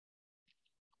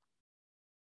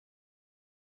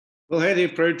Well, hey there,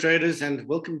 pro traders, and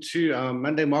welcome to our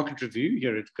Monday market review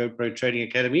here at GoPro Trading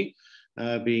Academy,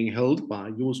 being held by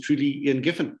yours truly, Ian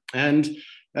Giffen. And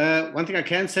one thing I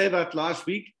can say about last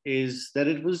week is that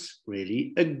it was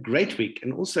really a great week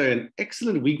and also an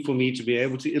excellent week for me to be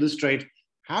able to illustrate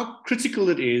how critical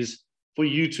it is for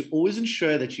you to always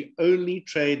ensure that you only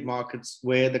trade markets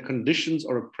where the conditions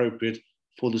are appropriate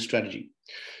for the strategy.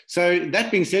 So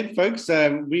that being said, folks,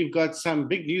 we've got some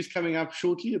big news coming up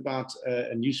shortly about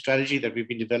a new strategy that we've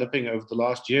been developing over the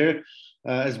last year,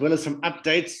 as well as some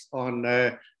updates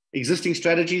on existing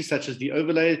strategies such as the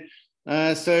overlay.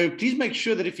 So please make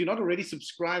sure that if you're not already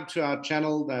subscribed to our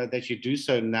channel, that you do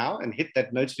so now and hit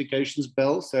that notifications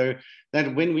bell so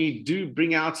that when we do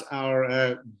bring out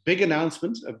our big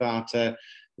announcement about the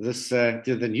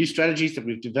new strategies that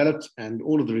we've developed and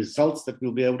all of the results that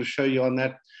we'll be able to show you on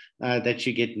that, that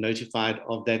you get notified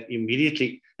of that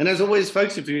immediately. And as always,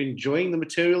 folks, if you're enjoying the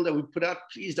material that we put out,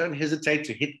 please don't hesitate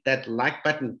to hit that like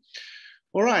button.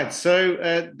 All right, so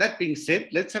that being said,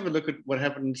 let's have a look at what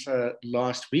happened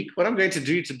last week. What I'm going to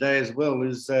do today as well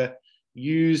is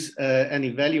use an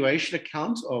evaluation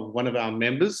account of one of our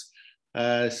members.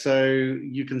 So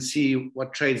you can see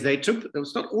what trades they took. There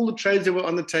was not all the trades that were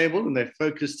on the table, and they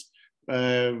focused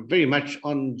very much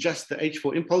on just the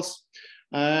H4 impulse.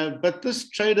 But this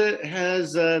trader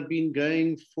has been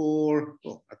going for,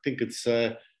 well, I think it's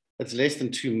less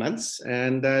than 2 months,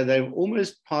 and they've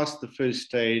almost passed the first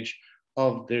stage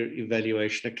of their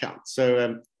evaluation account.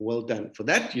 So well done for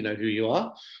that. You know who you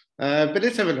are. But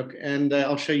let's have a look, and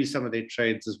I'll show you some of their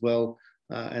trades as well,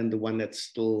 and the one that's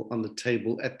still on the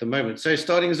table at the moment. So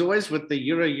starting as always with the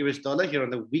Euro US dollar here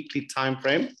on the weekly time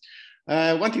frame.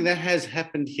 One thing that has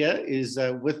happened here is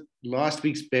with last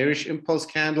week's bearish impulse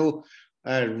candle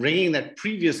ringing that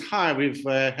previous high, we've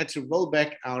had to roll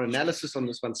back our analysis on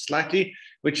this one slightly,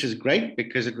 which is great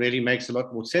because it really makes a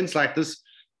lot more sense like this.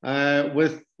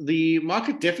 With the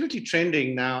market definitely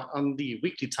trending now on the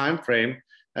weekly time frame,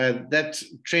 that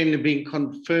trend being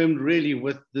confirmed really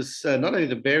with this not only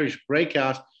the bearish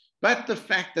breakout, but the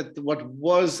fact that what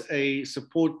was a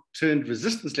support turned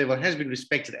resistance level has been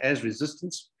respected as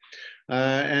resistance,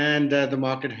 and the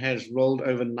market has rolled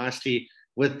over nicely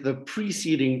with the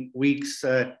preceding week's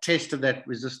test of that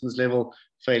resistance level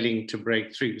failing to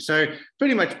break through. So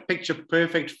pretty much picture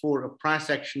perfect for a price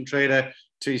action trader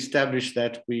to establish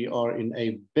that we are in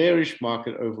a bearish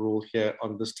market overall here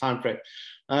on this time frame.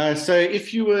 So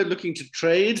if you were looking to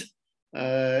trade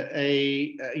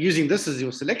using this as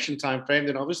your selection time frame,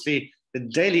 then obviously the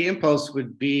daily impulse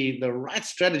would be the right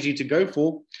strategy to go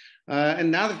for. And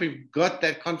now that we've got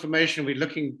that confirmation, we're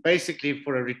looking basically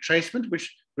for a retracement,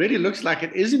 which really looks like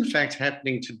it is in fact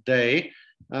happening today.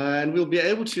 And we'll be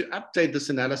able to update this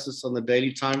analysis on the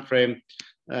daily time frame.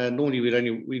 Normally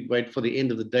we'd wait for the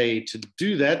end of the day to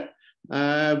do that.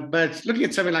 But looking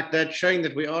at something like that, showing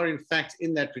that we are in fact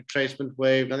in that retracement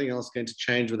wave, nothing else going to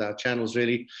change with our channels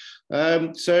really.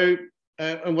 And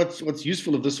what's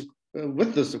useful of this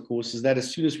with this, of course, is that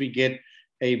as soon as we get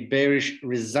a bearish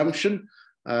resumption,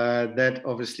 that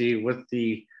obviously with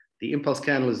the impulse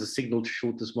candle is a signal to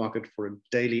short this market for a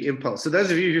daily impulse. So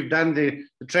those of you who've done the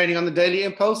trading on the daily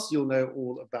impulse, you'll know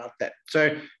all about that.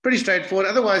 So pretty straightforward.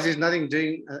 Otherwise, there's nothing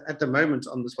doing at the moment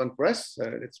on this one for us.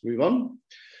 So let's move on.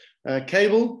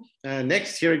 Cable,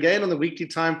 next here again on the weekly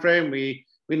time frame.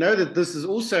 We know that this is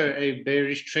also a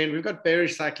bearish trend. We've got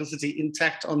bearish cyclicity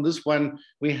intact on this one.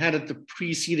 We had it the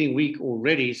preceding week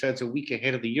already, so it's a week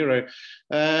ahead of the euro.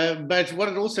 But what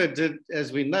it also did,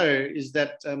 as we know, is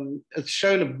that it's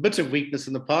shown a bit of weakness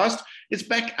in the past. It's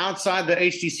back outside the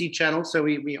HTC channel, so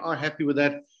we are happy with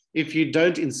that. If you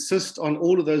don't insist on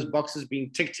all of those boxes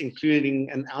being ticked, including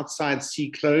an outside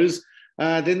C close,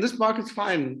 then this market's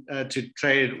fine to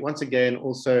trade once again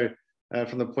also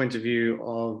from the point of view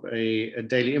of a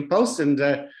daily impulse.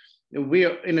 And we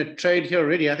are in a trade here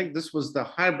already. I think this was the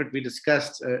hybrid we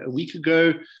discussed a week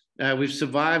ago. We've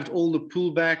survived all the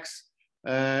pullbacks.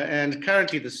 And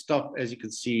currently the stop, as you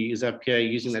can see, is up here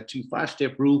using that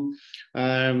 2-5-step rule.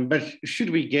 But should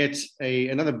we get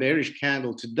another bearish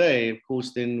candle today, of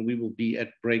course, then we will be at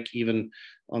break even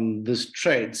on this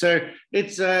trade. So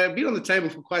it's been on the table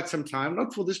for quite some time,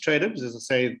 not for this trader, because as I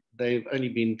say, they've only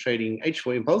been trading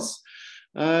H4 impulse.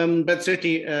 But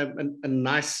certainly a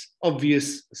nice,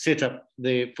 obvious setup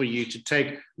there for you to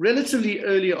take relatively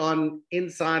early on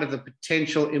inside of the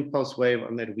potential impulse wave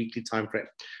on that weekly time frame,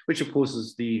 which of course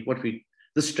is the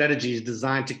strategy is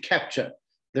designed to capture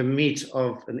the meat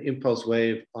of an impulse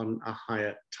wave on a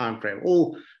higher time frame,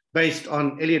 all based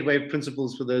on Elliott wave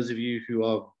principles for those of you who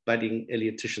are budding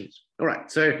Elliotticians. All right,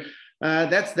 so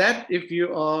That's that. If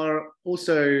you are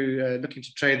also looking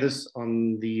to trade this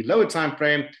on the lower time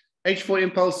frame, H4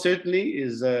 impulse certainly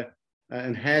is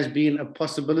and has been a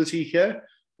possibility here.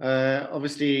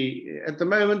 Obviously, at the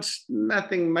moment,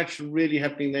 nothing much really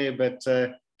happening there, but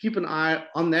keep an eye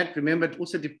on that. Remember, it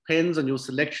also depends on your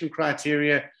selection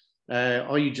criteria.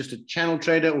 Are you just a channel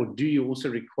trader, or do you also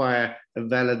require a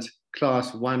valid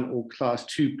class 1 or class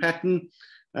 2 pattern?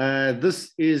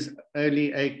 This is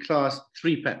only a class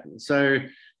 3 pattern. So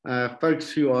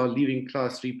folks who are leaving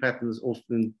class 3 patterns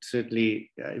often,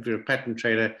 certainly if you're a pattern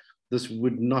trader, this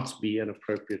would not be an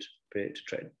appropriate pair to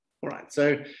trade. All right,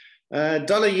 so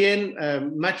dollar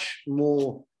yen, much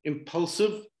more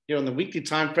impulsive. Here on the weekly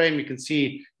time frame, you can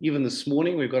see even this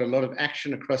morning, we've got a lot of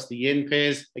action across the yen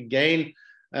pairs. Again,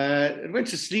 it went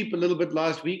to sleep a little bit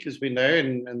last week, as we know,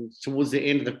 and towards the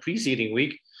end of the preceding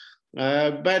week.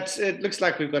 But it looks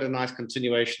like we've got a nice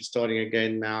continuation starting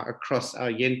again now across our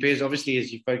yen pairs. Obviously,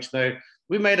 as you folks know,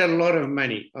 we made a lot of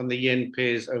money on the yen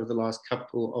pairs over the last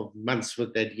couple of months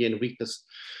with that yen weakness.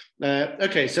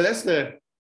 Okay, so that's the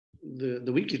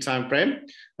weekly time frame.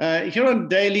 Here on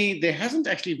daily, there hasn't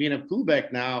actually been a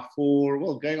pullback now for,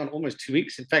 well, going on almost 2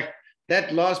 weeks. In fact,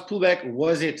 that last pullback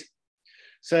was it.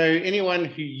 So anyone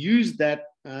who used that,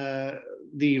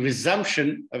 the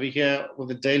resumption over here with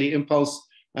the daily impulse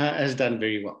has done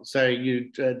very well. So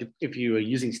if you were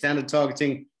using standard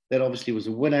targeting, that obviously was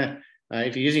a winner.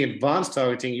 If you're using advanced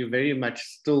targeting, you're very much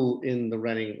still in the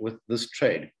running with this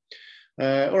trade.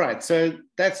 All right, so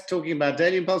that's talking about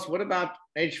daily impulse. What about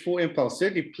H4 impulse?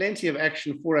 Certainly plenty of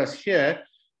action for us here.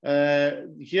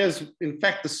 Here's, in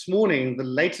fact, this morning, the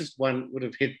latest one would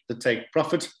have hit the take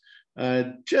profit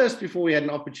just before we had an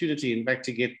opportunity, in fact,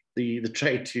 to get the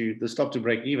trade to the stop to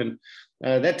break even.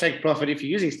 That take profit, if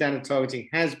you're using standard targeting,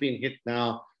 has been hit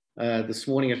now. This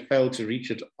morning it failed to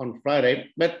reach it on Friday,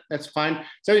 but that's fine.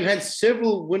 So we've had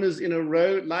several winners in a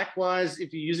row. Likewise,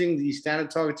 if you're using the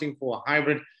standard targeting for a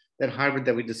hybrid, that hybrid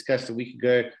that we discussed a week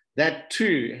ago, that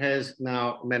too has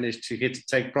now managed to hit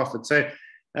take profit. So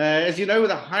as you know, with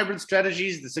the hybrid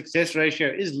strategies, the success ratio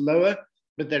is lower,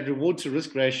 but that reward to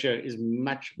risk ratio is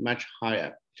much, much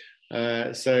higher.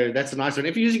 So that's a nice one.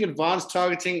 If you're using advanced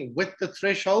targeting with the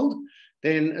threshold,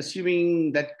 then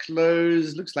assuming that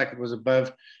close looks like it was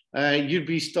above, you'd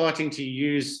be starting to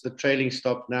use the trailing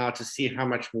stop now to see how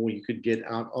much more you could get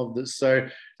out of this. So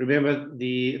remember,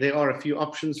 there are a few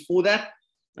options for that.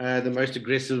 The most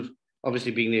aggressive,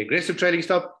 obviously, being the aggressive trailing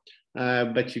stop,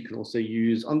 but you can also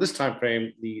use, on this time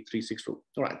frame, the 3-6 rule.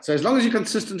 All right, so as long as you're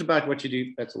consistent about what you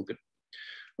do, that's all good.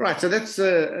 All right, so that's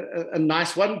a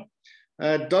nice one.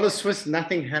 Dollar Swiss,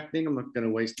 nothing happening. I'm not going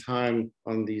to waste time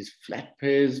on these flat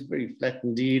pairs, very flat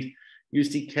indeed.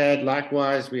 USD CAD,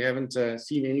 likewise, we haven't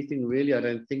seen anything really, I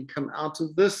don't think, come out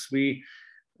of this.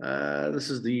 This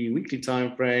is the weekly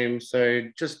time frame, so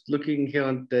just looking here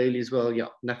on daily as well, yeah,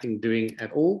 nothing doing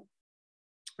at all.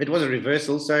 It was a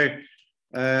reversal, so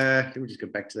let me just go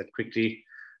back to that quickly.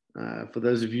 For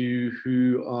those of you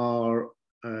who are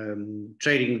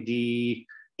trading the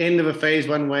end of a phase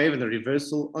one wave and the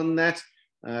reversal on that,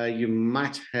 you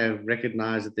might have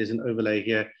recognized that there's an overlay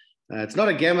here. It's not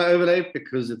a gamma overlay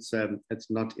because it's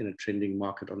not in a trending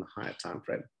market on the higher time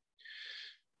frame.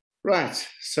 Right,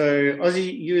 so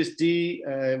Aussie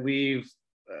USD, we've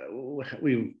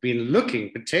been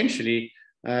looking potentially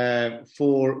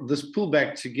for this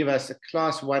pullback to give us a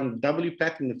class 1 W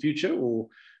pattern in the future, or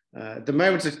at the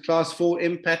moment it's a class 4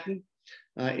 M pattern.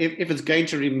 If it's going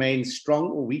to remain strong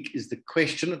or weak is the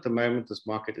question. At the moment, this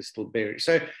market is still bearish.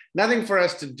 So nothing for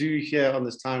us to do here on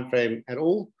this time frame at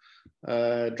all.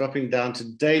 Dropping down to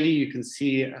daily, you can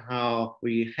see how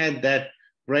we had that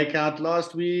breakout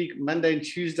last week, Monday and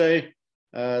Tuesday.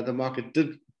 The market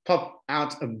did pop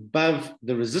out above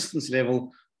the resistance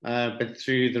level, but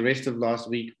through the rest of last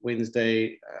week,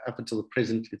 Wednesday, up until the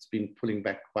present, it's been pulling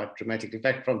back quite dramatically. In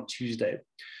fact, from Tuesday.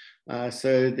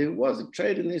 So there was a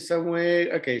trade in there somewhere.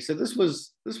 Okay, so this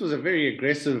was a very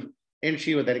aggressive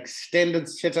entry with that extended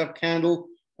setup candle.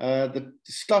 The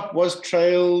stop was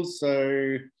trailed,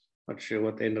 so not sure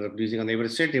what they ended up losing on there, but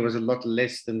it certainly was a lot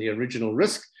less than the original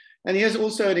risk. And here's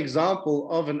also an example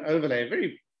of an overlay, a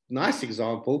very nice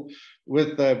example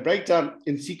with a breakdown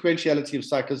in sequentiality of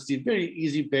cyclicity, very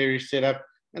easy bearish setup,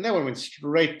 and that one went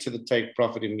straight to the take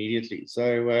profit immediately.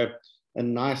 So a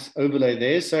nice overlay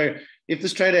there. So if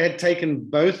this trader had taken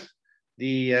both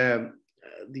the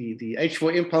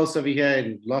H4 impulse over here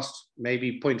and lost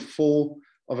maybe 0.4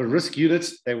 of a risk unit,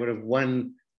 they would have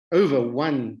won over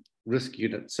 1 risk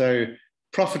unit. So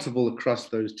profitable across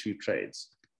those 2 trades,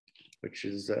 which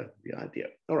is the idea.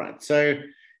 All right, so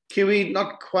Kiwi,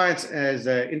 not quite as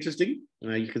interesting.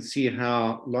 You can see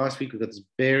how last week we got this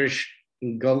bearish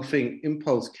engulfing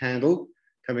impulse candle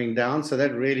coming down. So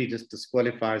that really just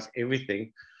disqualifies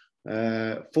everything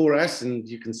for us. And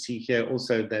you can see here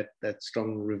also that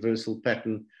strong reversal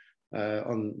pattern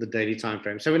on the daily time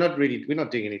frame. So we're not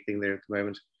doing anything there at the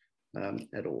moment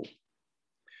at all.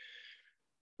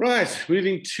 Right,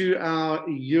 moving to our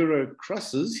euro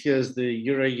crosses. Here's the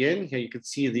euro yen. Here you can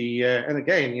see the and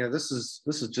again, this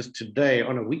is just today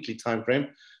on a weekly time frame.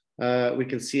 We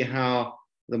can see how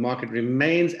the market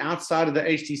remains outside of the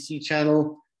HTC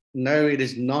channel. No, it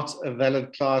is not a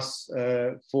valid class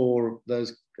for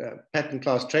those pattern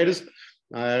class traders.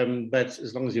 But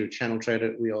as long as you're a channel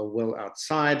trader, we are well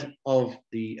outside of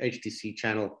the HTC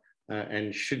channel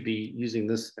and should be using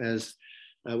this as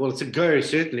well, it's a go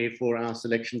certainly for our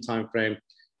selection time frame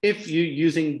if you're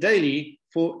using daily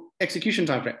for execution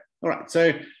time frame. All right,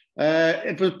 so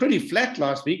it was pretty flat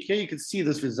last week. Here you can see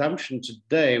this resumption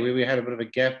today where we had a bit of a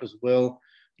gap as well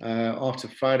after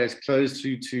Friday's close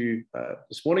through to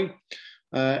this morning.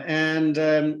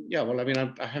 Yeah, well, I mean,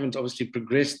 I haven't obviously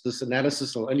progressed this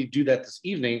analysis. I'll only do that this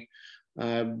evening.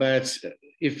 But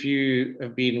if you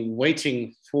have been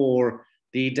waiting for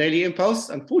the daily impulse,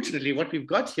 unfortunately, what we've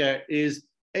got here is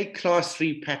a class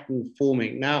 3 pattern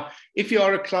forming. Now, if you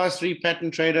are a class 3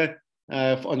 pattern trader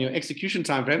on your execution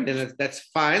time frame, then that's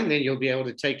fine. Then you'll be able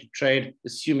to take a trade,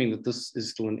 assuming that this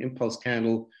is still an impulse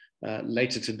candle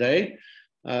later today.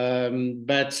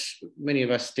 But many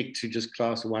of us stick to just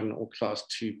class 1 or class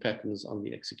 2 patterns on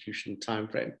the execution time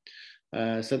frame.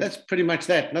 So that's pretty much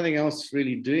that. Nothing else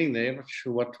really doing there. Not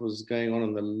sure what was going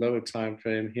on the lower time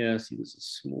frame here. See, there's a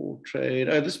small trade.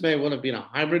 Oh, this may well have been a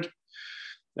hybrid.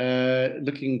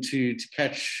 Looking to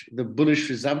catch the bullish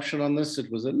resumption on this. It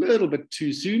was a little bit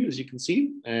too soon, as you can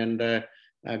see, and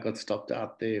I got stopped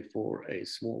out there for a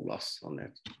small loss on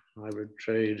that hybrid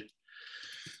trade.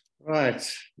 Right,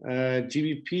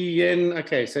 GBP yen.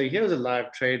 Okay, so here's a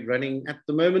live trade running at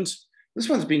the moment. This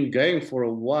one's been going for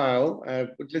a while,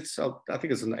 but I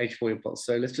think it's an H4 impulse.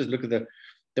 So let's just look at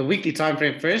the weekly time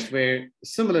frame first, where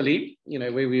similarly,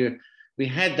 where we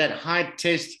had that high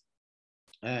test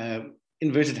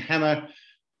inverted hammer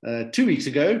 2 weeks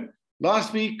ago.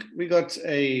 Last week, we got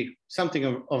something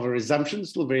of a resumption,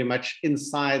 still very much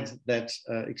inside that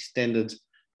extended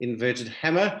inverted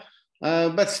hammer.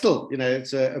 But still,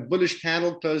 it's a bullish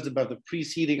candle closed above the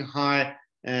preceding high.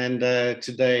 And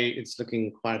today, it's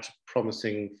looking quite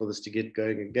promising for this to get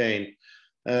going again.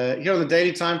 Here on the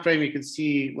daily time frame, you can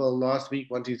see, well, last week,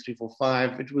 1, 2, 3, 4,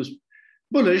 5, it was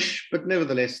bullish, but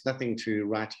nevertheless, nothing to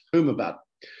write home about.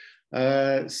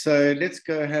 So let's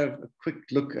go have a quick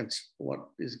look at what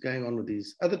is going on with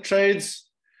these other trades.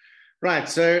 Right,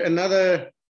 so another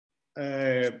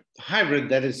hybrid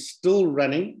that is still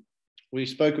running. We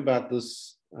spoke about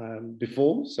this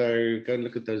before, so go and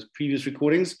look at those previous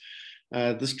recordings.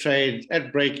 This trade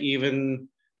at break even,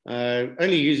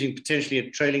 only using potentially a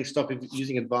trailing stop,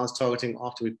 using advanced targeting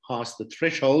after we pass the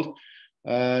threshold.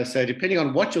 So depending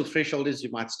on what your threshold is,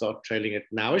 you might start trailing it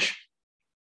nowish.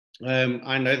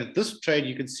 I know that this trade,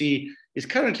 you can see, is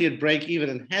currently at break even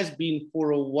and has been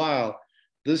for a while.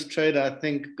 This trade, I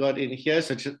think, got in here.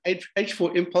 So it's an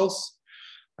H4 impulse,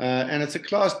 and it's a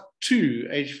class 2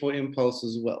 H4 impulse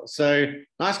as well. So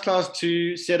nice class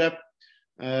 2 setup.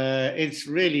 It's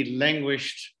really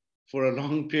languished for a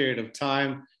long period of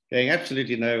time, going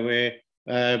absolutely nowhere.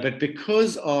 But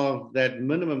because of that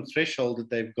minimum threshold that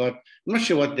they've got, I'm not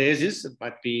sure what theirs is. It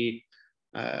might be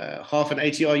half an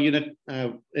ATR unit.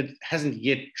 It hasn't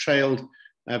yet trailed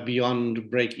beyond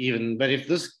break even. But if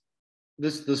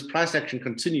this price action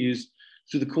continues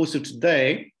through the course of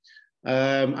today,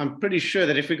 I'm pretty sure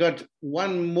that if we got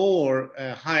one more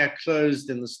higher close,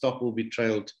 then the stock will be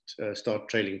start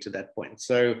trailing to that point.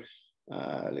 So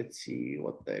let's see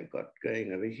what they've got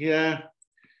going over here.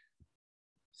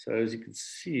 So as you can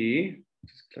see,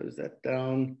 just close that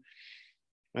down.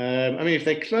 I mean, if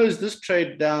they close this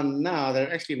trade down now, they've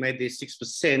actually made their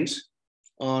 6%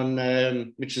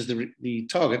 on, which is the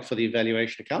target for the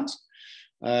evaluation accounts.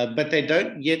 But they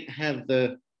don't yet have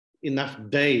enough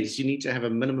days. You need to have a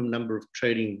minimum number of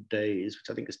trading days,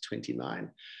 which I think is 29.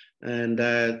 And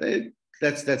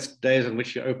that's days on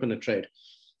which you open a trade.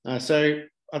 So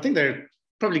I think they're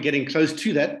probably getting close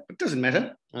to that, but it doesn't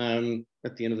matter.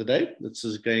 At the end of the day, this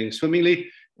is going swimmingly,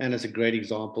 and it's a great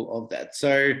example of that.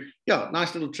 So yeah,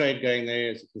 nice little trade going there,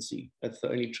 as you can see. That's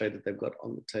the only trade that they've got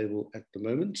on the table at the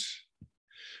moment.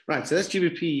 Right, so that's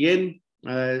GBP yen.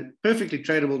 Perfectly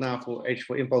tradable now for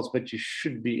H4 impulse, but you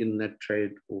should be in that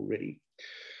trade already.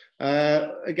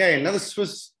 Again, another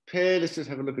Swiss pair. Let's just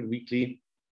have a look at weekly.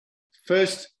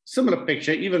 First similar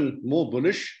picture, even more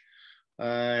bullish.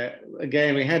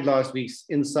 Again, we had last week's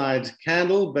inside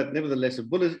candle, but nevertheless a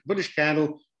bullish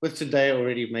candle, with today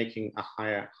already making a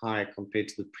higher high compared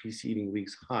to the preceding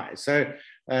week's high. So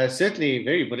certainly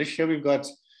very bullish. Here we've got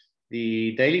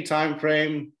the daily time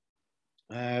frame,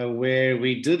 where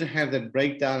we did have that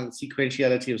breakdown and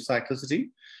sequentiality of cyclicity.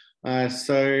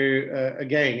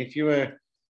 Again, if you were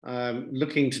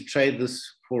looking to trade this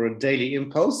for a daily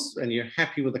impulse and you're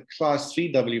happy with a class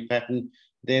 3W pattern,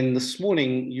 then this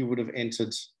morning you would have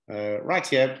entered right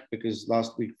here, because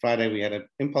last week, Friday, we had an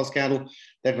impulse candle.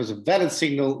 That was a valid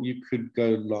signal. You could go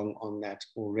long on that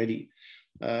already.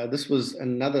 This was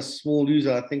another small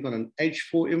loser, I think, on an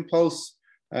H4 impulse.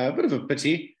 A bit of a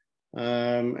pity.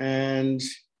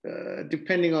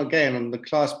 Depending again on the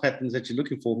class patterns that you're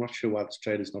looking for, I'm not sure why this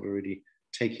trader is not already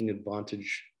taking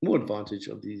more advantage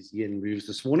of these yen moves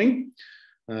this morning.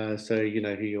 So you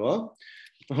know who you are.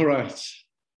 All right,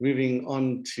 moving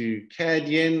on to CAD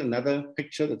yen, another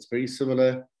picture that's very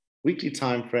similar. Weekly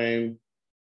time frame.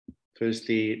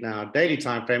 Firstly, now daily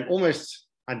time frame, almost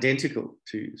identical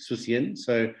to Swiss yen.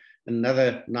 So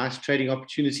another nice trading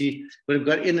opportunity. We've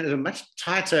got in at a much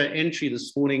tighter entry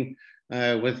this morning,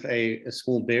 with a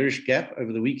small bearish gap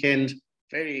over the weekend.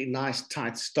 Very nice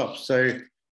tight stop. So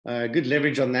good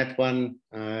leverage on that one.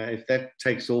 If that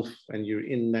takes off and you're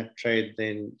in that trade,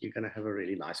 then you're going to have a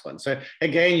really nice one. So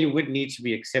again, you would need to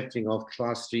be accepting of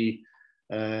class 3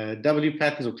 W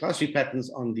patterns or class 3 patterns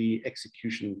on the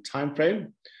execution time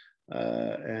frame.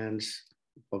 And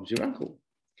Bob's your uncle.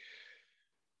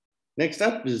 Next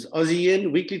up is Aussie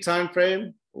yen weekly time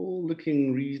frame, all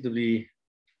looking reasonably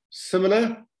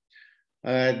similar.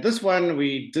 This one,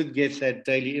 we did get that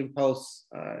daily impulse,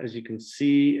 as you can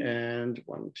see, and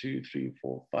 1, 2, 3,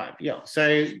 4, 5. Yeah,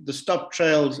 so the stop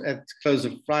trails at close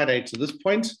of Friday to this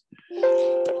point.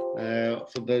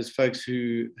 For those folks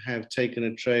who have taken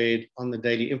a trade on the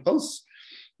daily impulse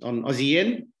on Aussie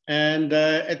yen. And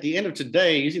at the end of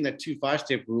today, using that 2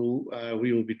 5-step rule,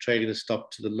 we will be trading the stop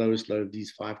to the lowest low of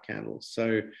these 5 candles.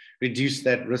 So reduce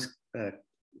that risk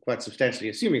quite substantially,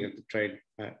 assuming that the trade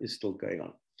is still going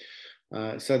on.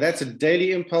 So that's a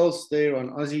daily impulse there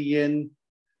on Aussie yen,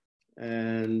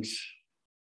 and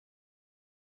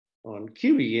on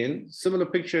Kiwi yen, similar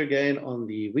picture again on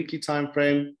the weekly time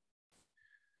frame,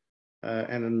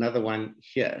 and another one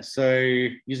here. So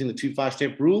using the 2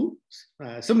 5-step rule,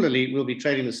 similarly, we'll be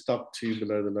trading the stop to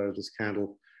below the low of this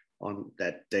candle on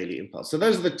that daily impulse. So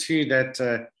those are the two that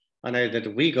I know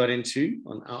that we got into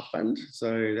on our fund.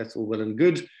 So that's all well and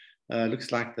good.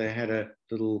 Looks like they had a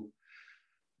little.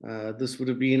 This would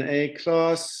have been a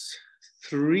class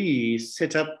 3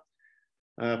 setup,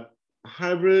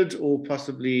 hybrid, or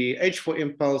possibly H4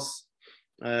 impulse.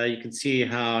 You can see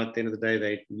how at the end of the day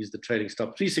they use the trading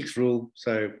stop 3-6 rule.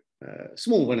 So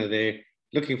small winner there,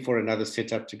 looking for another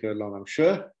setup to go along, I'm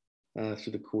sure,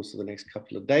 through the course of the next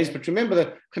couple of days. But remember,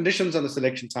 the conditions on the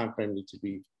selection time frame need to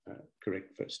be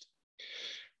correct first.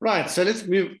 Right, so let's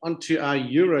move on to our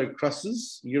Euro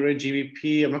crosses, Euro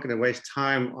GBP. I'm not going to waste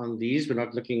time on these. We're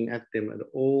not looking at them at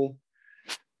all.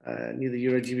 Neither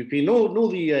Euro GBP nor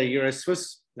the Euro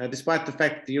Swiss, despite the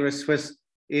fact the Euro Swiss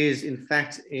is in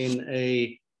fact in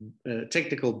a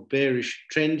technical bearish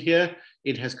trend here.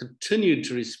 It has continued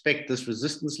to respect this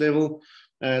resistance level.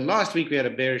 Last week we had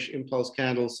a bearish impulse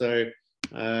candle, so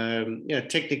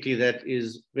technically that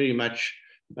is very much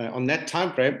on that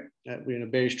time frame. We're in a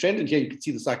bearish trend, and here you can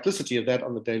see the cyclicity of that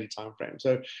on the daily time frame.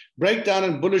 So breakdown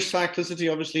and bullish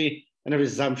cyclicity, obviously, and a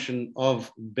resumption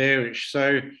of bearish.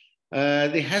 So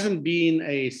there hasn't been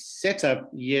a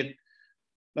setup yet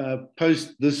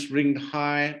post this ringed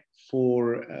high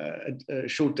for a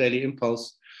short daily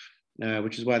impulse,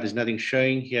 which is why there's nothing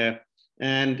showing here.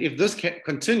 And if this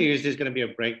continues, there's going to be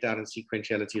a breakdown in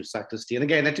sequentiality of cyclicity. And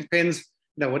again, that depends.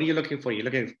 Now, what are you looking for? You're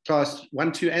looking at class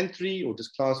 1, 2, and 3, or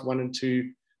just class 1 and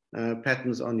 2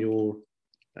 patterns on your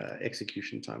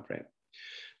execution time frame.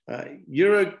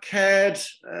 Euro CAD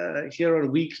here on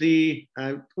weekly,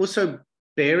 also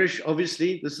bearish.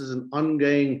 Obviously, this is an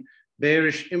ongoing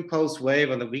bearish impulse wave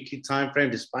on the weekly time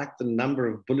frame, despite the number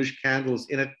of bullish candles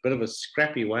in it. Bit of a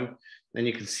scrappy one, and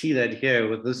you can see that here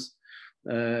with this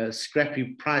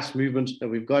scrappy price movement that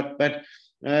we've got. But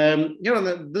here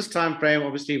on this time frame,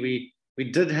 obviously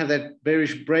we did have that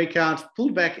bearish breakout,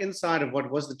 pulled back inside of what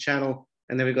was the channel,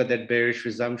 and then we got that bearish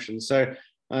resumption. So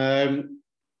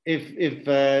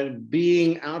if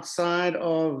being outside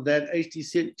of that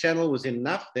HTC channel was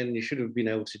enough, then you should have been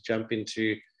able to jump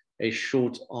into a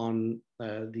short on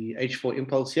the H4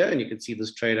 impulse here, and you can see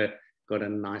this trader got a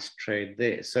nice trade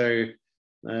there. So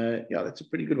yeah, that's a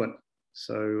pretty good one.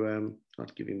 So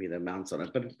not giving me the amounts on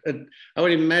it, but I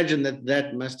would imagine that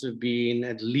that must have been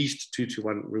at least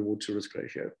 2-to-1 reward to risk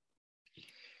ratio.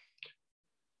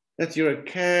 That's Euro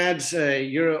CAD,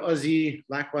 Euro Aussie,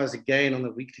 likewise again on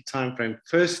the weekly time frame.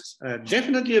 First,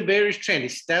 definitely a bearish trend,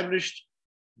 established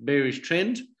bearish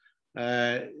trend.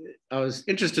 I was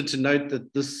interested to note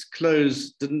that this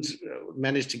close didn't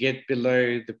manage to get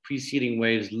below the preceding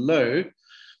wave's low.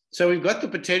 So we've got the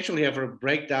potential here for a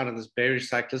breakdown of this bearish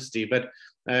cyclicity, but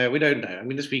we don't know. I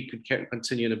mean, this week could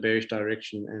continue in a bearish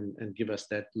direction and give us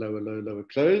that lower low, lower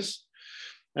close.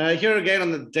 Here again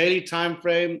on the daily time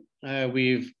frame,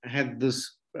 we've had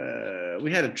this,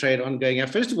 we had a trade ongoing.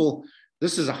 First of all,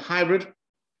 this is a hybrid,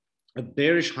 a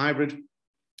bearish hybrid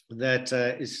that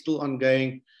is still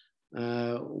ongoing.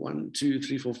 1, 2,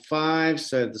 3, 4, 5.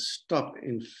 So the stop,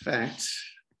 in fact,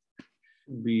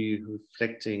 should be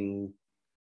reflecting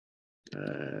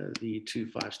the 2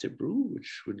 5-step rule,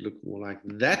 which would look more like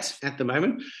that at the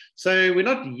moment. So we're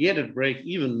not yet at break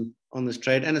even on this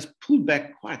trade, and it's pulled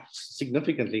back quite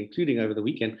significantly, including over the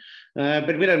weekend.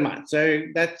 But we don't mind. So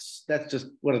that's just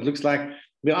what it looks like.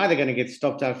 We're either going to get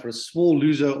stopped out for a small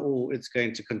loser, or it's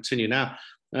going to continue. Now,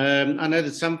 I know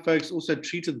that some folks also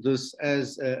treated this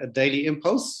as a daily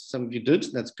impulse. Some of you did.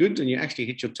 That's good, and you actually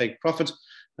hit your take profit.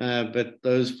 But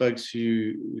those folks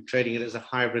who are trading it as a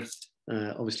hybrid,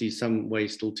 obviously some way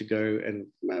still to go, and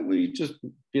we just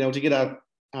been able to get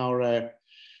our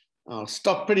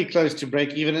stop pretty close to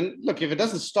break even. And look, if it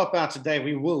doesn't stop out today,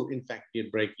 we will in fact be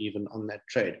at break even on that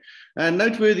trade.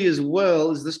 Noteworthy as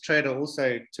well is this trader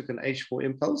also took an H4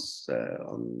 impulse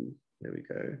on, there we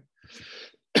go.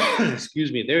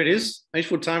 Excuse me, there it is,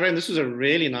 H4 time frame. This was a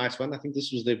really nice one. I think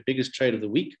this was the biggest trade of the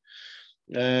week.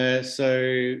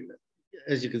 So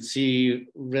as you can see,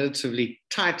 relatively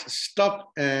tight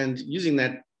stop, and using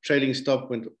that trailing stop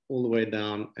went all the way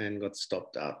down and got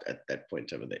stopped out at that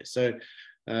point over there. So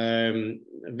a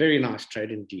very nice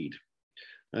trade indeed.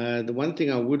 The one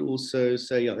thing I would also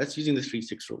say, yeah, that's using the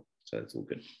 3-6 rule, so it's all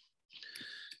good.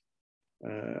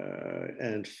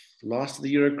 And last of the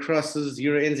Euro crosses,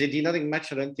 Euro NZD, nothing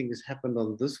much I don't think has happened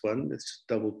on this one. Let's just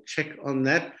double check on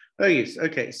that. Oh yes,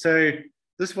 okay, so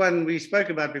this one we spoke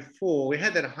about before. We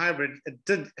had that hybrid,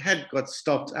 it had got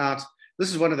stopped out. This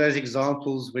is one of those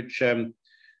examples which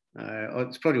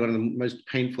it's probably one of the most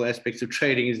painful aspects of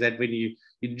trading, is that when you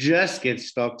just get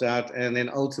stopped out, and then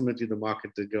ultimately the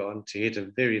market did go on to hit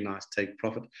a very nice take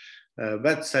profit.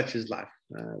 But such is life.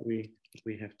 We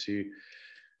have to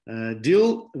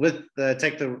deal with,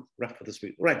 take the rough for this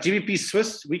week. All right, GBP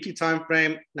Swiss weekly time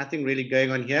frame, nothing really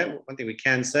going on here. One thing we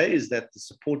can say is that the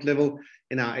support level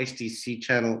in our HTC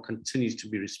channel continues to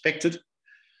be respected.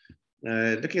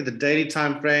 Looking at the daily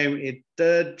time frame, it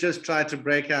did just try to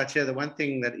break out here. The one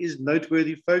thing that is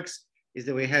noteworthy, folks, is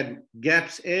that we had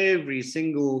gaps every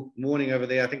single morning over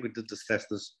there. I think we did discuss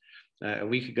this a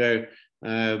week ago,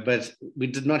 but we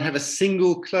did not have a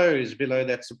single close below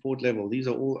that support level. These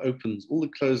are all opens. All the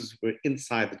closes were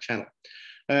inside the channel.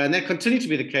 And that continued to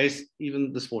be the case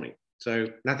even this morning. So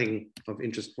nothing of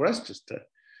interest for us, just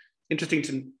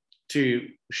interesting to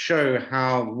show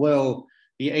how well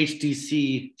the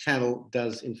HTC channel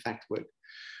does in fact work.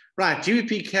 Right,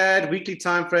 GBP CAD weekly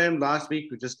time frame. Last week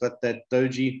we just got that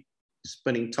doji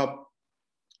spinning top,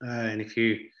 and if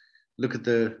you look at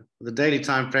the daily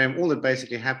time frame, all that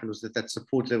basically happened was that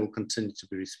support level continued to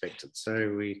be respected. So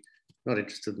we're not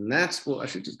interested in that. Well, I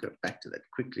should just go back to that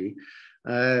quickly,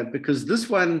 because this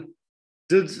one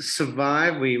did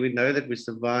survive. We know that we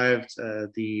survived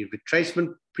the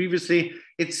retracement previously.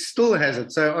 It still has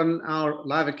it. So on our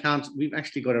live account, we've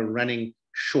actually got a running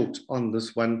short on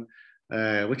this one,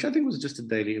 which I think was just a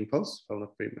daily impulse, if I'm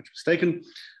not very much mistaken.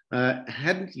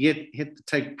 Hadn't yet hit the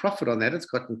take profit on that. It's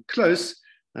gotten close,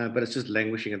 but it's just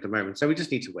languishing at the moment. So we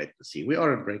just need to wait to see. We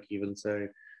are at break even, so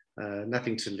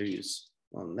nothing to lose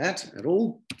on that at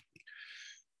all.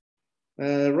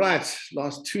 Right,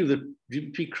 last two, the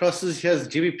GBP crosses. Here's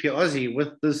GBP Aussie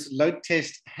with this low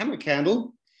test hammer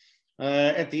candle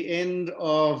at the end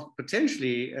of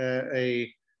potentially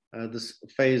this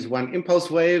phase one impulse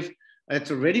wave.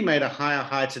 It's already made a higher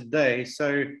high today.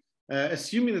 So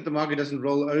assuming that the market doesn't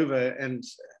roll over and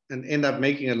end up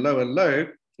making a lower low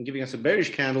and giving us a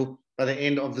bearish candle by the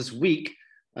end of this week,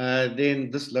 then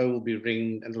this low will be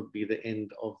ringed and it'll be the end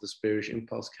of this bearish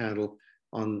impulse candle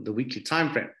on the weekly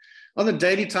time frame. On the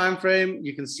daily time frame,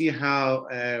 you can see how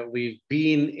we've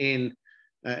been in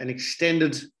an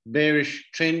extended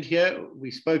bearish trend here. We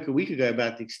spoke a week ago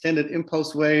about the extended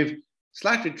impulse wave,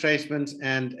 slight retracement,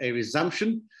 and a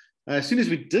resumption. As soon as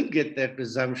we did get that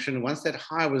resumption, once that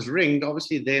high was ringed,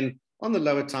 obviously then on the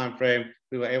lower time frame,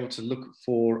 we were able to look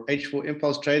for H4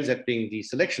 impulse trades, that being the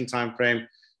selection time frame.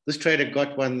 This trader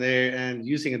got one there, and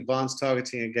using advanced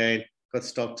targeting again, got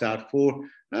stopped out for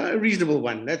a reasonable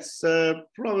one. That's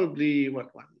probably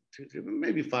what, 1, 2, 3,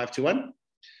 maybe 5 to 1.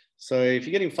 So if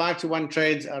you're getting 5 to 1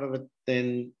 trades out of it,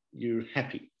 then you're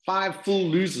happy. 5 full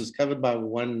losers covered by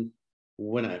 1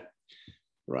 winner.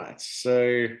 Right.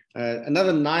 So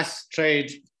another nice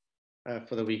trade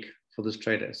for the week for this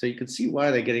trader. So you can see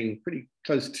why they're getting pretty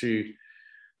close to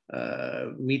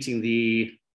meeting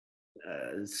the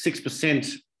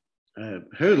 6%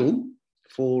 hurdle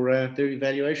for their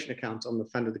evaluation account on the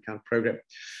funded account program.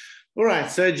 All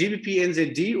right, so GBP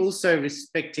NZD also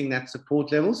respecting that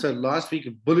support level. So last week,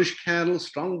 a bullish candle,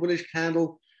 strong bullish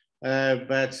candle,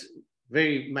 but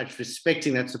very much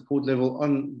respecting that support level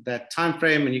on that time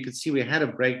frame. And you can see we had a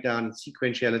breakdown in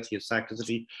sequentiality of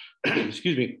cyclicity,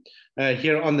 excuse me,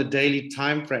 here on the daily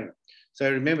time frame.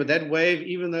 So remember that wave,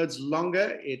 even though it's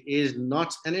longer, it is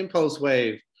not an impulse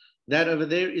wave. That over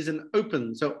there is an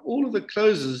open. So all of the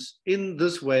closes in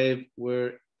this wave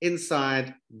were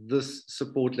inside this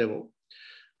support level.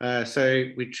 So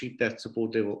we treat that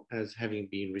support level as having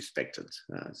been respected.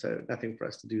 So nothing for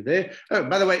us to do there. Oh,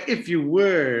 by the way, if you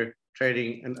were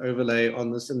trading an overlay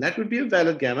on this, and that would be a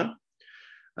valid gamma,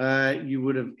 you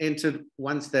would have entered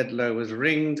once that low was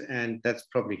ringed, and that's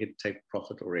probably hit take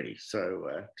profit already.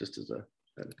 So just as a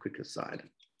quick aside,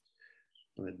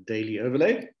 on a daily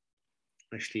overlay,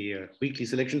 actually a weekly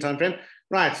selection time frame.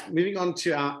 Right, moving on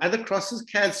to our other crosses,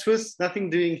 CAD Swiss, nothing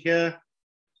doing here.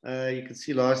 You can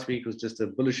see last week was just a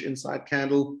bullish inside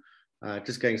candle,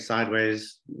 just going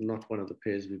sideways, not one of the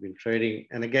pairs we've been trading.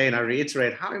 And again, I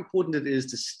reiterate how important it is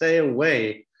to stay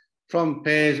away from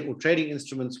pairs or trading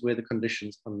instruments where the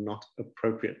conditions are not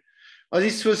appropriate. Aussie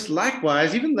Swiss,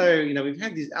 likewise, even though we've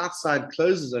had these outside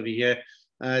closes over here,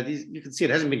 you can see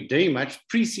it hasn't been doing much.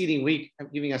 Preceding week,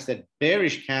 giving us that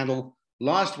bearish candle.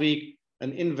 Last week,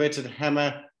 an inverted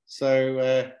hammer.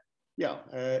 So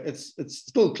it's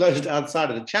still closed outside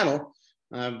of the channel,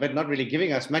 but not really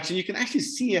giving us much. And you can actually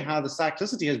see how the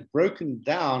cyclicity has broken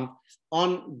down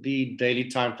on the daily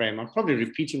time frame. I'm probably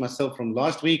repeating myself from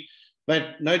last week,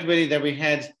 but noteworthy that we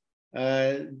had,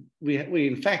 we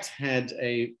in fact had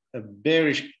a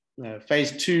bearish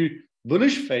phase 2,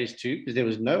 bullish phase 2, because there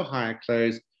was no higher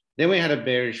close. Then we had a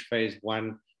bearish phase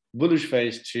 1, bullish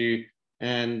phase 2.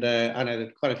 And I know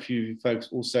that quite a few folks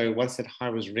also, once that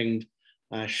high was ringed,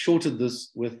 shorted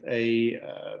this with a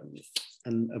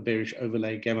bearish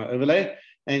overlay, gamma overlay,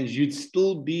 and you'd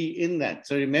still be in that.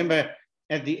 So remember,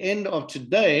 at the end of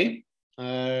today,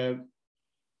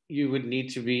 you would need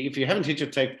to be, if you haven't hit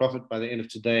your take profit by the end of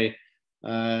today,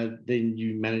 then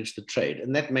you manage the trade.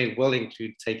 And that may well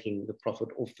include taking the profit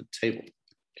off the table.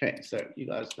 Okay, so you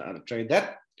guys know how to trade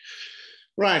that.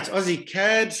 Right, Aussie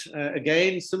CAD,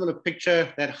 again, similar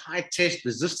picture, that high test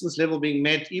resistance level being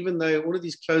met, even though all of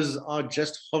these closes are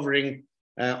just hovering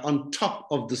on top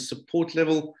of the support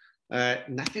level.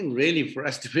 Nothing really for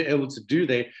us to be able to do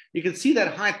there. You can see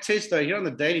that high test, though, here on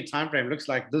the daily time frame, looks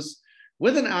like this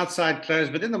with an outside close,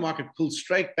 but then the market pulled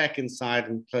straight back inside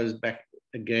and closed back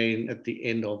again at the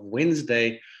end of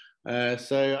Wednesday.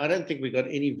 So I don't think we got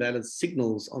any valid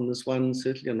signals on this one.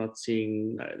 Certainly I'm not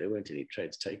seeing, no, there weren't any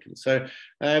trades taken. So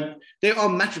there are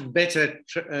much better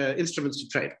instruments to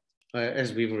trade,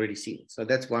 as we've already seen. So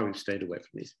that's why we've stayed away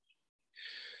from these.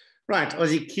 Right,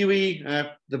 Aussie Kiwi,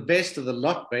 the best of the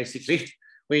lot, basically,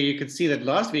 where you can see that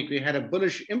last week we had a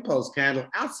bullish impulse candle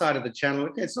outside of the channel.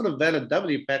 Okay, it's not a valid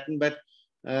W pattern, but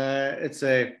it's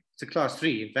a class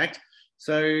 3, in fact.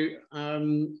 So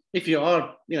if you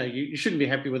are, you shouldn't be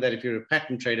happy with that if you're a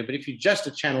pattern trader, but if you're just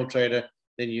a channel trader,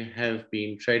 then you have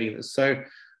been trading this. So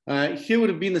here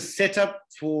would have been the setup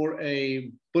for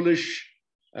a bullish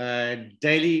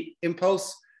daily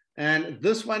impulse. And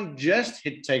this one just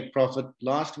hit take profit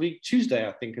last week, Tuesday,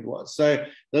 I think it was. So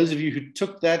those of you who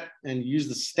took that and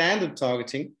used the standard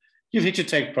targeting, you've hit your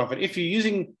take profit. If you're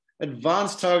using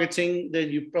advanced targeting, then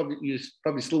you're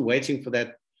probably still waiting for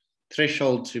that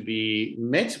threshold to be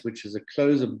met, which is a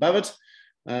close above it,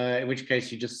 in which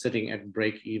case you're just sitting at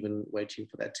break even, waiting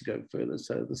for that to go further.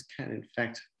 So this can, in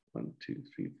fact, 1, 2,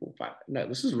 3, 4, 5. No,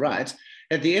 this is right.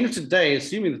 At the end of today,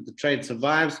 assuming that the trade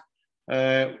survives,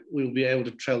 we'll be able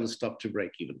to trail the stop to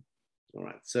break even. All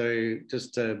right, so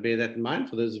just bear that in mind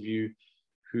for those of you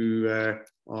who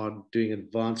are doing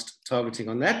advanced targeting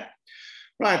on that.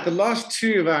 Right, the last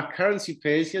two of our currency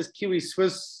pairs, here's Kiwi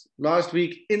Swiss. Last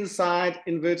week, inside,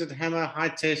 inverted hammer, high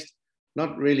test,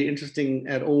 not really interesting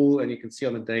at all. And you can see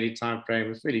on the daily time frame,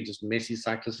 it's really just messy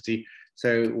cyclicity.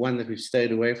 So one that we've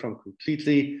stayed away from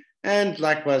completely. And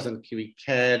likewise on Kiwi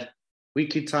CAD,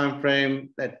 weekly time frame,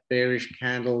 that bearish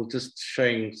candle just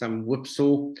showing some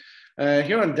whipsaw.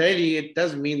 Here on daily, it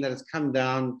does mean that it's come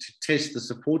down to test the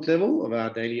support level of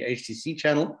our daily HTC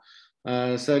channel.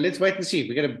 So let's wait and see. If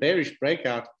we get a bearish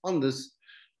breakout on this,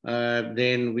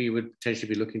 then we would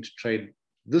potentially be looking to trade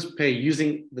this pair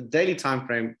using the daily time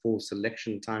frame for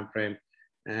selection time frame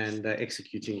and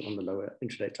executing on the lower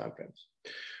intraday time frames.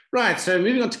 Right, so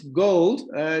moving on to gold,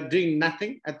 doing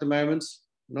nothing at the moment.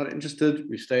 Not interested.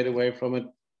 We've stayed away from it.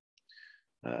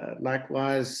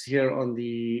 Likewise, here on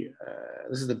the,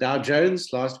 this is the Dow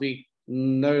Jones last week,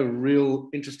 no real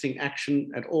interesting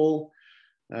action at all.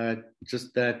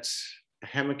 Just that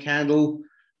hammer candle.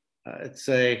 It's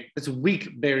a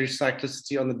weak bearish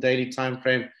cyclicity on the daily time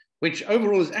frame, which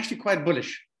overall is actually quite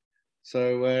bullish.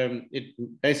 So it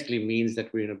basically means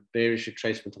that we're in a bearish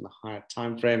retracement on the higher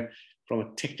time frame from a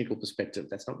technical perspective.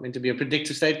 That's not meant to be a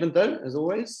predictive statement, though, as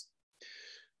always.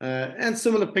 And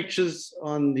similar pictures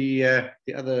on the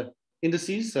other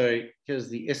indices. So here's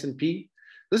the S&P.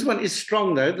 This one is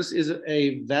strong, though. This is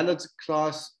a valid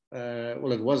class,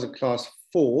 well, it was a class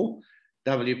 4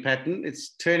 W pattern.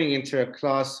 It's turning into a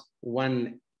class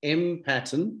 1M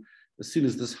pattern as soon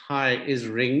as this high is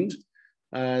ringed.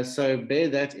 So bear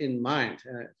that in mind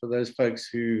for those folks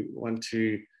who want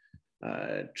to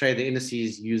trade the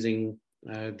indices using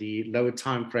the lower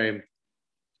time frame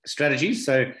strategies.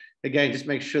 So again, just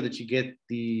make sure that you get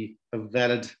a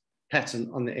valid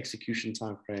pattern on the execution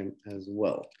time frame as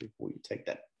well before you take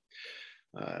that.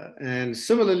 And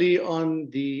similarly on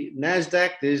the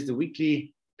NASDAQ, there's the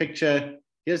weekly picture.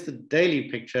 Here's the daily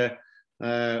picture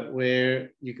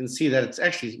where you can see that it's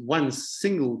actually one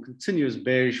single continuous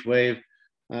bearish wave.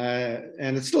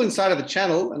 And it's still inside of the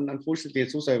channel. And unfortunately,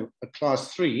 it's also a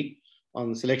class 3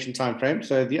 on the selection time frame.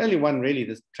 So the only one really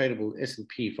that's tradable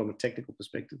S&P from a technical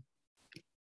perspective.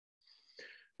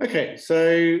 Okay,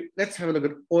 so let's have a look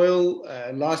at oil.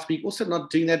 Last week, also not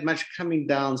doing that much, coming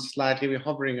down slightly. We're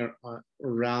hovering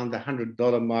around the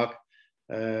 $100 mark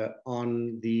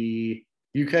on the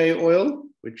UK oil,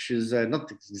 which is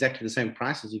not exactly the same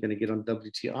price as you're going to get on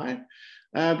WTI,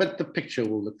 but the picture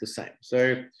will look the same.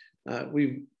 So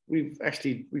we're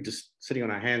just sitting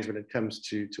on our hands when it comes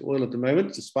to oil at the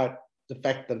moment, despite the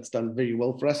fact that it's done very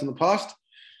well for us in the past.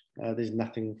 There's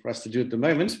nothing for us to do at the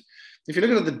moment. If you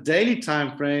look at the daily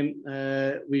time frame,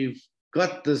 we've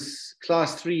got this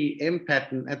class 3 M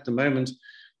pattern at the moment.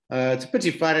 It's a pity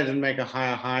Friday didn't make a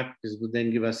higher high because it would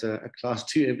then give us a class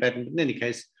 2 M pattern. But in any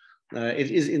case,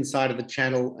 it is inside of the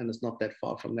channel and it's not that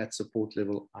far from that support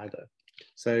level either.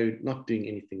 So not doing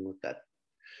anything with that.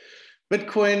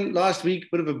 Bitcoin last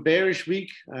week, bit of a bearish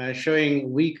week,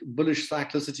 showing weak bullish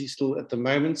cyclicity still at the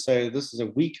moment. So this is a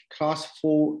weak class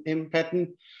 4 M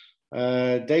pattern.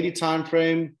 Daily time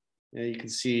frame, you can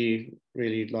see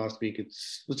really last week it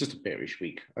was just a bearish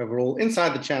week overall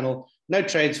inside the channel. No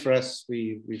trades for us.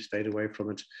 We've stayed away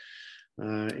from it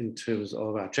in terms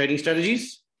of our trading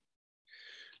strategies.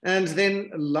 And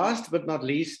then last but not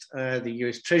least, the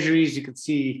US Treasuries. You can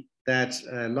see that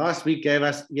last week gave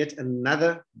us yet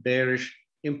another bearish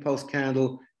impulse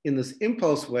candle in this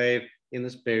impulse wave in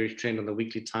this bearish trend on the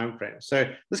weekly time frame.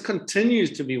 So this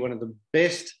continues to be one of the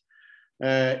best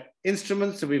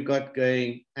instruments that we've got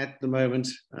going at the moment.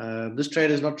 This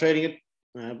trader is not trading it,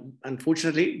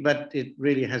 unfortunately, but it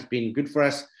really has been good for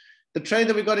us. The trade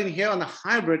that we got in here on the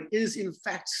hybrid is in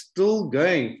fact still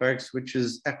going, folks, which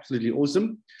is absolutely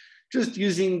awesome. Just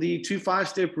using the 2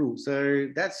 5-step rule. So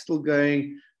that's still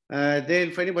going.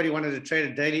 Then for anybody who wanted to trade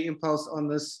a daily impulse on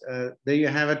this, there you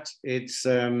have it. It's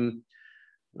it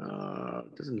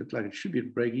doesn't look like it should be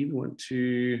at break even. 1,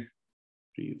 2,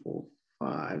 3, 4,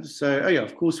 5. So, oh yeah,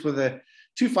 of course, with the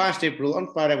 2 5-step rule on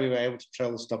Friday, we were able to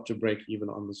trail the stop to break even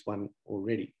on this one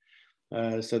already.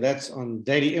 So that's on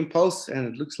daily impulse, and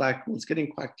it looks like it's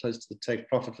getting quite close to the take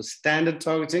profit for standard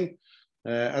targeting.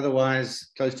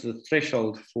 Otherwise, close to the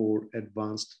threshold for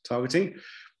advanced targeting.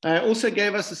 Also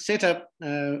gave us a setup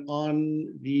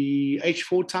on the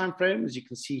H4 time frame, as you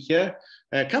can see here.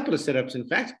 A couple of setups, in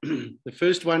fact. The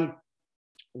first one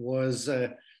was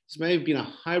this may have been a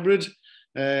hybrid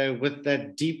with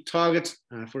that deep target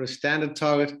for a standard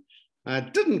target.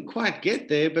 Didn't quite get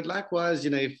there, but likewise,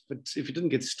 if you didn't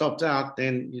get stopped out,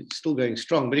 then you're still going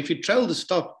strong. But if you trailed the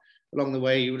stop along the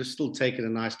way, you would have still taken a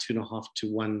nice 2.5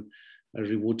 to 1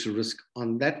 reward to risk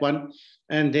on that one,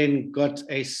 and then got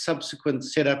a subsequent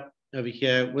setup over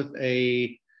here with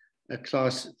a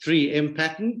class 3 M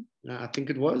pattern, I think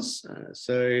it was.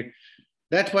 So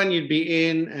that one you'd be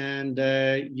in, and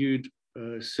you'd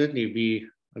certainly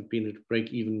have been at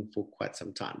break even for quite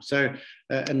some time. So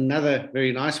another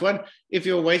very nice one. If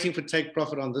you're waiting for take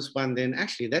profit on this one, then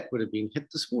actually that would have been hit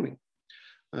this morning.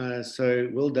 So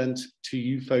well done to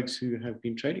you folks who have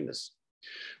been trading this.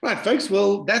 Right, folks,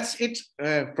 well, that's it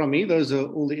from me. Those are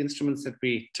all the instruments that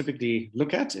we typically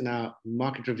look at in our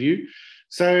market review.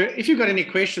 So if you've got any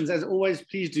questions, as always,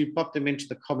 please do pop them into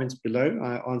the comments below.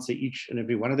 I answer each and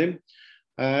every one of them.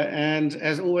 And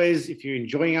as always, if you're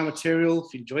enjoying our material,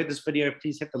 if you enjoyed this video,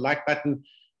 please hit the like button.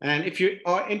 And if you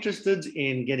are interested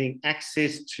in getting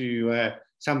access to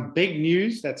some big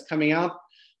news that's coming out,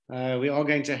 we are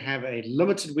going to have a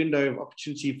limited window of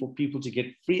opportunity for people to get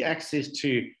free access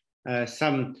to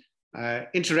some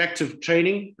interactive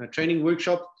training, a training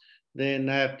workshop.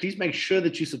 Then please make sure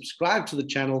that you subscribe to the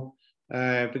channel,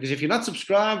 because if you're not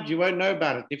subscribed, you won't know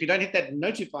about it. If you don't hit that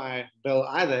notify bell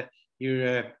either,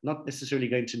 you're not necessarily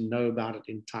going to know about it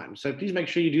in time. So please make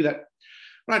sure you do that.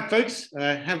 Right, folks,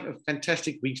 have a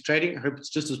fantastic week's trading. I hope it's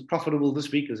just as profitable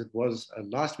this week as it was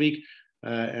last week.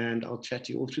 And I'll chat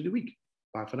to you all through the week.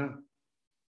 Bye for now.